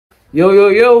Yo, yo,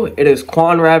 yo, it is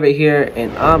Kwon Rabbit here,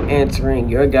 and I'm answering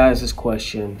your guys'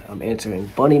 question. I'm answering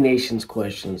Bunny Nation's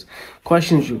questions.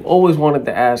 Questions you've always wanted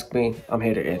to ask me. I'm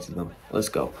here to answer them. Let's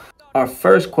go. Our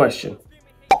first question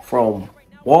from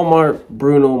Walmart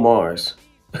Bruno Mars.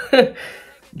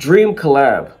 Dream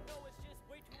collab.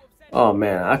 Oh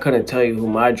man, I couldn't tell you who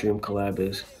my dream collab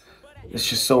is. It's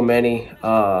just so many.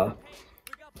 I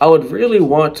would really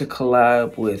want to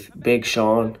collab with Big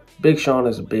Sean. Big Sean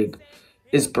is a big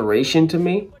inspiration to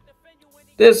me.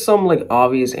 There's some like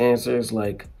obvious answers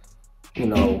like,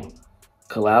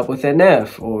 collab with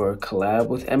NF or collab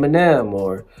with Eminem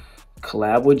or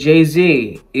collab with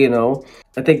Jay-Z,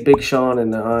 I think Big Sean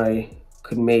and I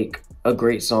could make a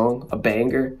great song, a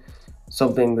banger,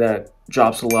 something that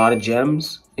drops a lot of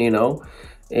gems,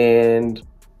 and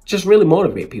just really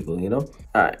motivate people. All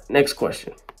right, next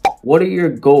question. What are your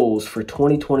goals for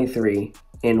 2023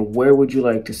 and where would you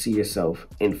like to see yourself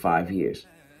in 5 years?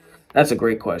 That's a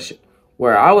great question.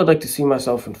 Where I would like to see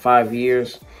myself in 5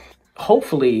 years,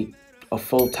 hopefully a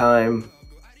full-time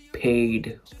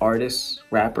paid artist,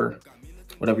 rapper,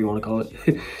 whatever you want to call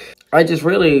it. I just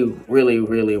really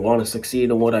want to succeed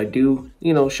in what I do,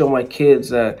 show my kids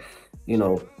that,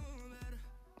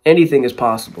 anything is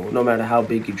possible, no matter how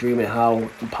big you dream it, how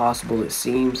impossible it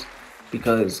seems,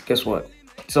 because guess what?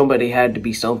 Somebody had to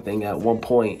be something at one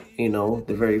point, the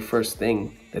very first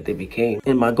thing that they became.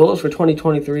 And my goals for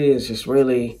 2023 is just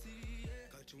really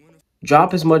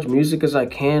drop as much music as I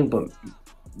can, but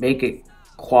make it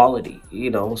quality,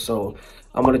 So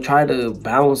I'm going to try to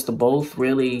balance the both,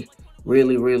 really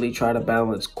try to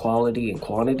balance quality and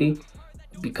quantity,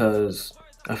 because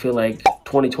I feel like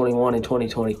 2021 and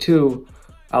 2022,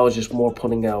 I was just more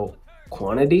putting out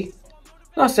quantity.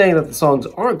 Not saying that the songs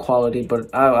aren't quality,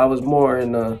 but I was more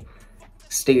in a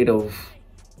state of,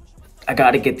 I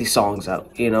got to get these songs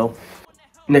out,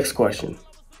 Next question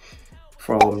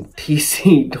from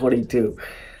TC22.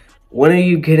 When are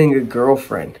you getting a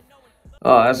girlfriend?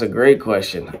 Oh, that's a great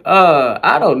question.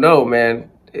 I don't know,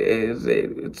 man.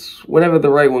 It's whenever the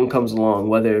right one comes along,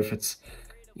 whether if it's,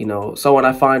 someone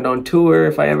I find on tour,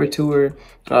 if I ever tour,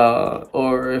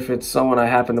 or if it's someone I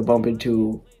happen to bump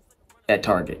into at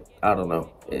Target. I don't know.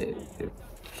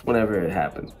 Whenever it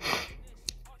happens.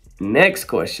 Next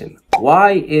question.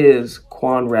 Why is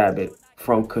Kwon Rabbit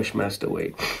from Kushmaster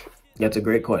Wade? That's a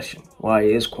great question. Why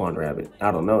is Kwon Rabbit?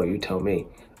 I don't know. You tell me.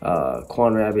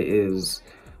 Kwon Rabbit is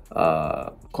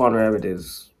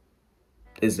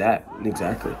that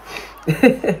exactly.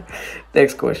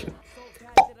 Next question.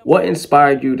 What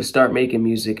inspired you to start making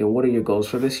music and what are your goals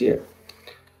for this year?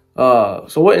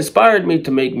 So what inspired me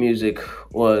to make music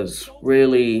was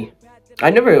really, I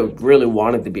never really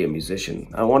wanted to be a musician.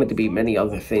 I wanted to be many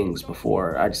other things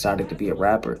before I decided to be a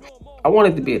rapper. I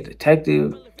wanted to be a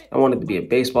detective. I wanted to be a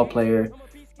baseball player.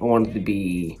 I wanted to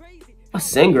be a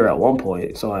singer at one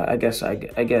point. So I guess, I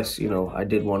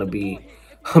did want to be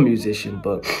a musician.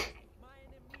 But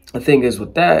the thing is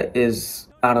with that is,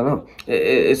 I don't know.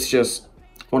 It's just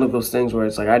one of those things where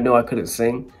it's like, I know I couldn't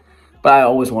sing, but I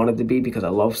always wanted to be because I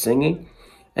love singing.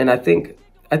 And I think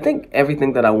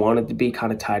everything that I wanted to be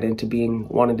kind of tied into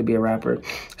wanting to be a rapper.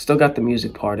 Still got the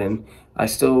music part in. I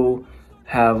still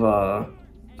have, I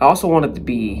also wanted to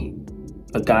be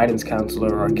a guidance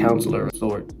counselor or a counselor of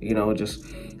sort, just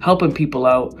helping people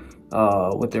out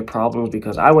with their problems,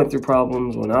 because I went through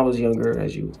problems when I was younger,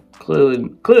 as you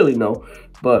clearly know,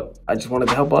 but I just wanted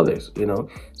to help others,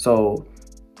 So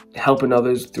helping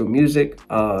others through music,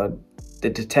 the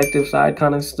detective side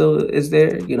kind of still is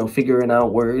there, figuring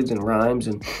out words and rhymes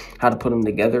and how to put them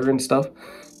together and stuff.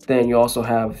 Then you also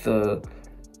have the,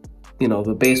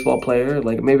 the baseball player.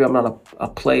 Like, maybe I'm not a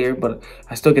player, but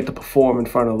I still get to perform in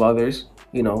front of others,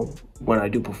 when I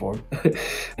do perform.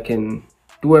 I can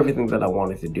do everything that I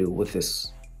wanted to do with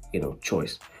this,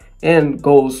 choice. And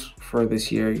goals for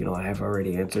this year, I have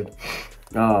already answered.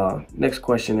 Next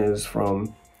question is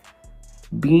from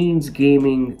Beans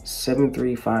Gaming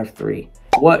 7353.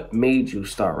 What made you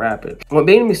start rapping? What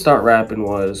made me start rapping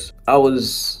was I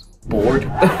was bored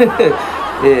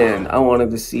and I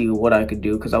wanted to see what I could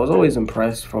do, because I was always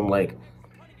impressed from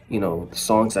the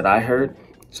songs that I heard.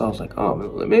 So I was like, oh,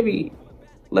 maybe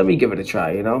let me give it a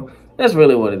try, That's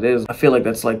really what it is. I feel like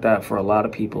that's like that for a lot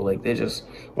of people. Like, they just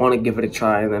want to give it a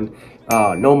try. And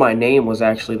then Know My Name was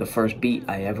actually the first beat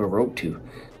I ever wrote to,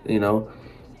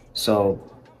 So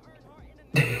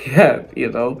yeah,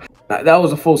 that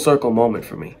was a full circle moment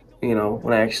for me,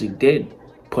 when I actually did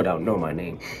put out Know My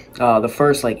Name. The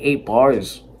first 8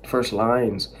 bars, first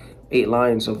lines, 8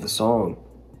 lines of the song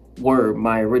were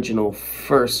my original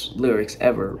first lyrics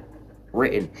ever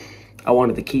written. I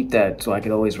wanted to keep that so I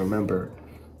could always remember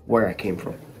where I came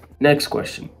from. Next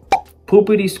question.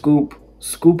 Poopity scoop,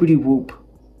 scoopity whoop,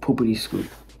 poopity scoop.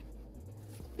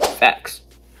 Facts.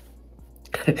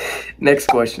 Next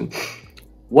question.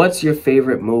 What's your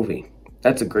favorite movie?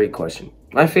 That's a great question.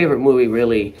 My favorite movie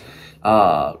really,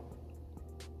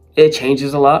 it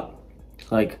changes a lot.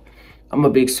 Like, I'm a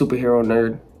big superhero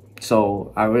nerd,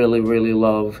 so I really, really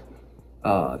love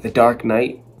The Dark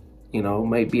Knight. You know,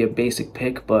 might be a basic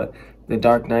pick, but The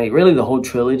Dark Knight, really the whole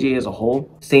trilogy as a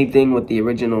whole. Same thing with the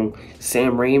original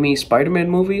Sam Raimi Spider-Man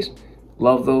movies.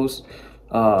 Love those.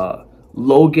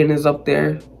 Logan is up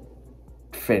there.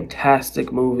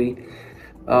 Fantastic movie.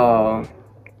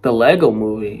 The Lego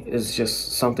movie is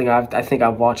just something I think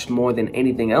I've watched more than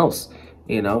anything else,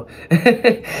 you know.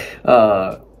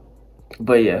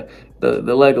 But yeah,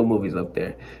 the Lego movie's up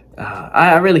there.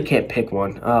 I really can't pick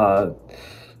one.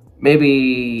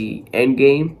 Maybe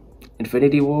Endgame,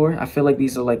 Infinity War. I feel like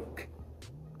these are like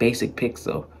basic picks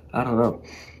though. I don't know.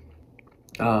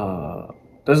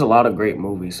 There's a lot of great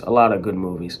movies, a lot of good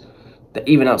movies, that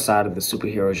even outside of the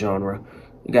superhero genre.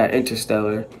 You got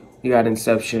Interstellar, you got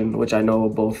Inception, which I know are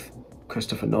both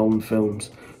Christopher Nolan films.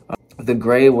 The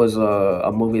Gray was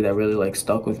a movie that really like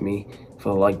stuck with me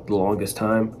for like the longest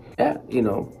time. Yeah, you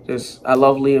know, I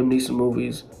love Liam Neeson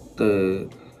movies.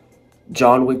 The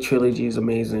John Wick trilogy is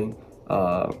amazing.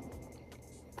 Oh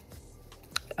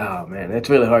man, it's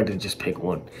really hard to just pick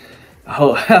one.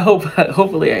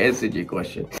 Hopefully I answered your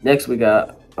question. Next, we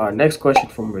got our next question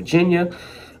from Virginia.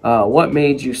 What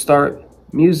made you start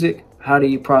music? How do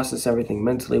you process everything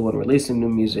mentally when releasing new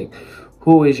music?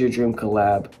 Who is your dream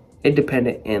collab,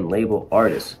 independent and label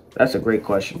artist? That's a great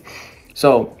question.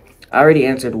 So I already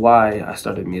answered why I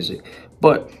started music,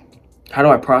 but how do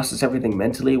I process everything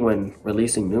mentally when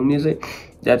releasing new music?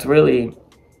 That's really,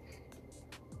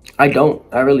 I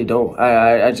really don't.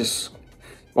 I just,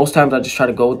 most times I just try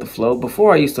to go with the flow.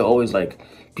 Before I used to always like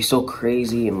be so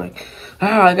crazy and like,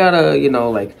 I gotta, you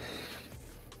know, like,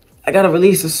 I gotta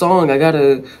release a song. I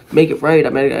gotta make it right. I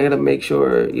gotta make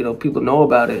sure, you know, people know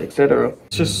about it, etc.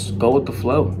 Just go with the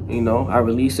flow, you know. I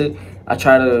release it. I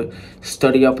try to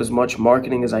study up as much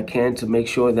marketing as I can to make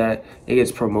sure that it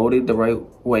gets promoted the right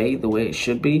way, the way it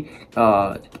should be.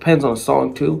 It depends on the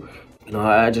song too. You know,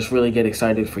 I just really get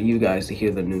excited for you guys to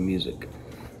hear the new music,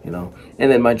 you know.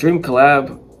 And then my dream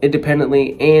collab,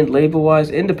 independently and label-wise,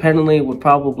 independently would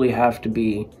probably have to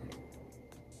be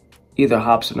either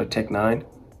Hobson or Tech 9.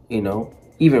 You know,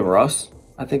 even Russ,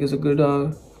 I think, is a good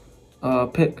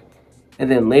pick. And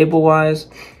then label-wise,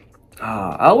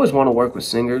 I always want to work with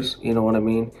singers, you know what I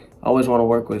mean? I always want to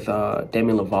work with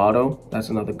Demi Lovato. That's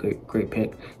another great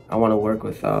pick. I want to work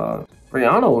with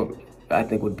Rihanna, I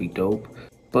think would be dope.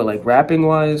 But like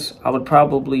rapping-wise, I would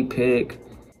probably pick,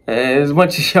 as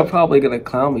much as you're probably going to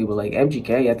clown me, but like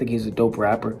MGK, I think he's a dope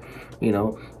rapper. You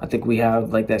know, I think we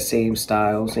have like that same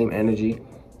style, same energy.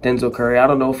 Denzel Curry, I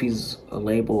don't know if he's a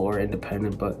label or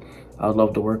independent, but I would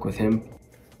love to work with him.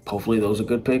 Hopefully those are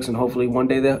good picks, and hopefully one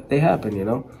day they happen, you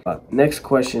know? Next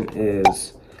question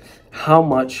is, how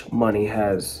much money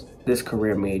has this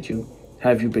career made you?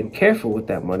 Have you been careful with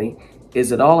that money?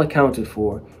 Is it all accounted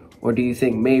for? Or do you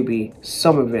think maybe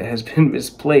some of it has been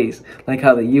misplaced, like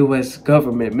how the U.S.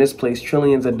 government misplaced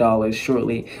trillions of dollars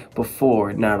shortly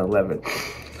before 9/11?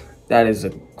 That is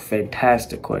a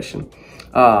fantastic question.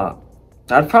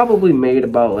 I've probably made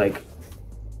about like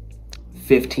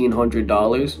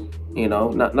 $1,500, you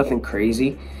know, nothing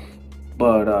crazy,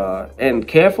 but and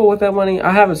careful with that money.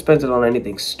 I haven't spent it on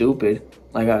anything stupid.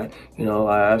 Like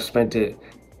I've spent it,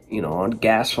 you know, on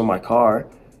gas for my car,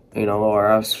 you know,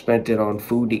 or I've spent it on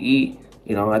food to eat.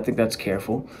 You know, I think that's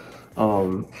careful.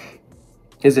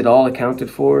 Is it all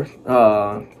accounted for?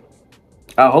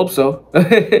 I hope so.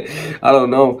 I don't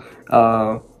know.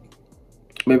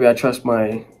 Maybe I trust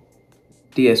my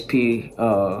DSP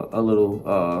a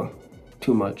little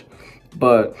too much,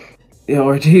 but you know,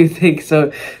 or do you think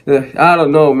so? I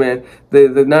don't know, man.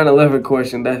 The 9/11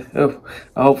 question, that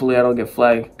hopefully I don't get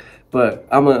flagged, but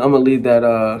I'm gonna leave that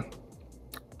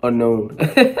unknown.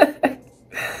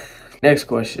 Next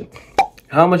question.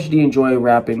 How much do you enjoy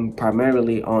rapping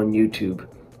primarily on YouTube?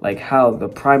 Like how the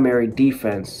primary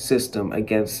defense system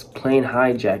against plane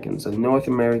hijackings of North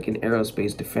American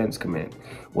Aerospace Defense Command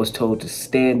was told to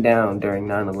stand down during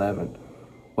 9/11.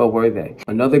 What were they?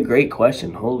 Another great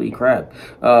question. Holy crap.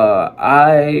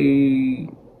 I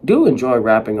do enjoy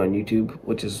rapping on YouTube,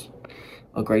 which is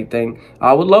a great thing.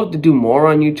 I would love to do more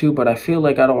on YouTube, but I feel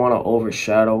like I don't want to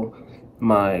overshadow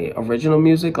my original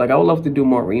music. Like I would love to do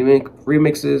more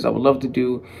remixes. I would love to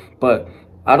do, but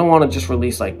I don't want to just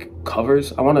release like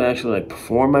covers. I want to actually like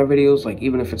perform my videos, like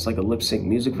even if it's like a lip sync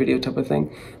music video type of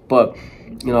thing. But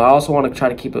you know, I also want to try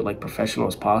to keep it like professional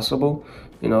as possible,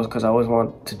 you know, because I always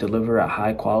want to deliver at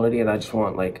high quality, and I just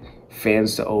want like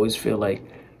fans to always feel like,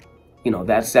 you know,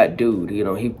 that's that dude, you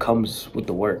know, he comes with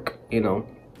the work, you know.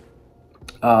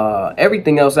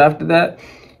 Everything else after that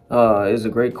is a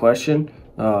great question.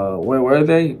 Where were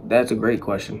they? That's a great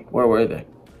question. Where were they?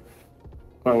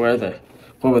 Where were they?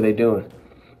 What were they doing?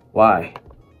 Why?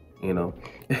 You know.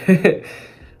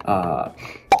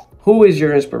 Who is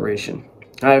your inspiration?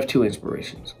 I have two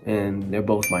inspirations, and they're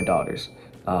both my daughters.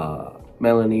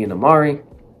 Melanie and Amari,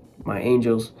 my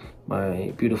angels,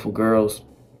 my beautiful girls.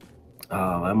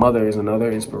 My mother is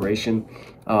another inspiration.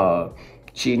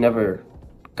 She never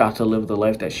got to live the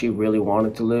life that she really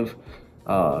wanted to live.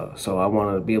 So I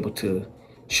want to be able to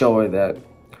show her that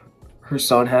her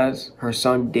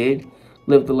son did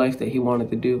live the life that he wanted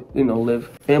to do, you know, live.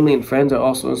 Family and friends are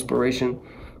also inspiration,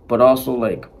 but also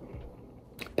like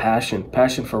passion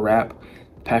for rap,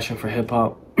 passion for hip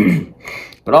hop,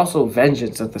 but also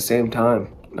vengeance at the same time.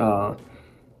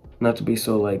 Not to be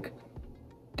so like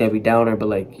Debbie Downer, but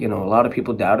like, you know, a lot of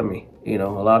people doubted me, you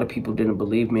know, a lot of people didn't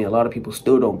believe me, a lot of people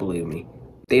still don't believe me.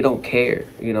 They don't care,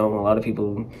 you know, a lot of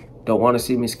people don't want to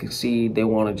see me succeed, they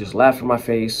want to just laugh in my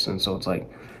face. And so it's like,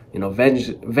 you know,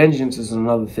 vengeance is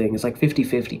another thing. It's like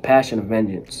 50-50, passion and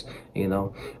vengeance, you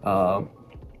know,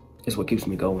 is what keeps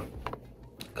me going,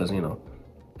 because, you know,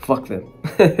 fuck them.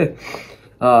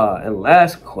 And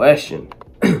last question,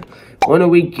 when are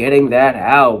we getting that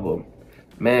album?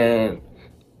 Man,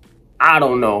 I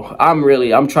don't know.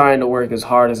 I'm trying to work as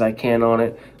hard as I can on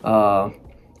it.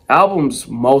 Album's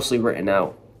mostly written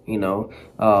out, you know.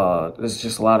 There's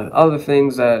just a lot of other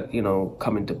things that, you know,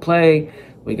 come into play.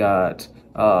 We got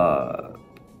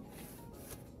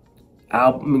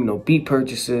album, you know, beat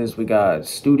purchases, we got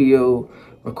studio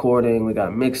recording, we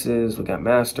got mixes, we got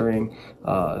mastering.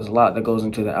 There's a lot that goes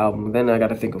into the album. Then I got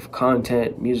to think of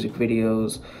content, music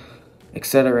videos,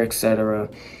 etc., etc.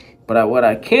 But what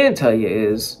I can tell you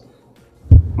is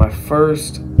my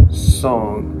first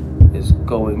song is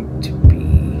going to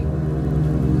be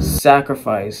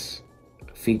Sacrifice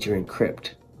featuring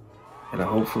Crypt. And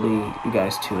hopefully you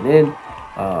guys tune in.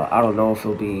 I don't know if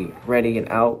it'll be ready and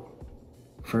out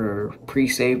for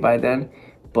pre-save by then,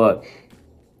 but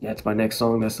that's my next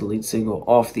song. That's the lead single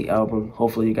off the album.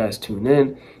 Hopefully you guys tune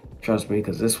in. Trust me,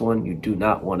 because this one you do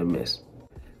not want to miss.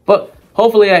 But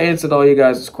hopefully I answered all you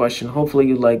guys' questions. Hopefully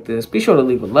you like this. Be sure to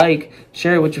leave a like,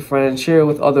 share it with your friends, share it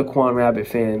with other Kwon Rabbit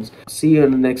fans. See you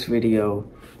in the next video.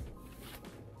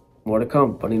 More to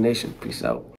come, Bunny Nation. Peace out.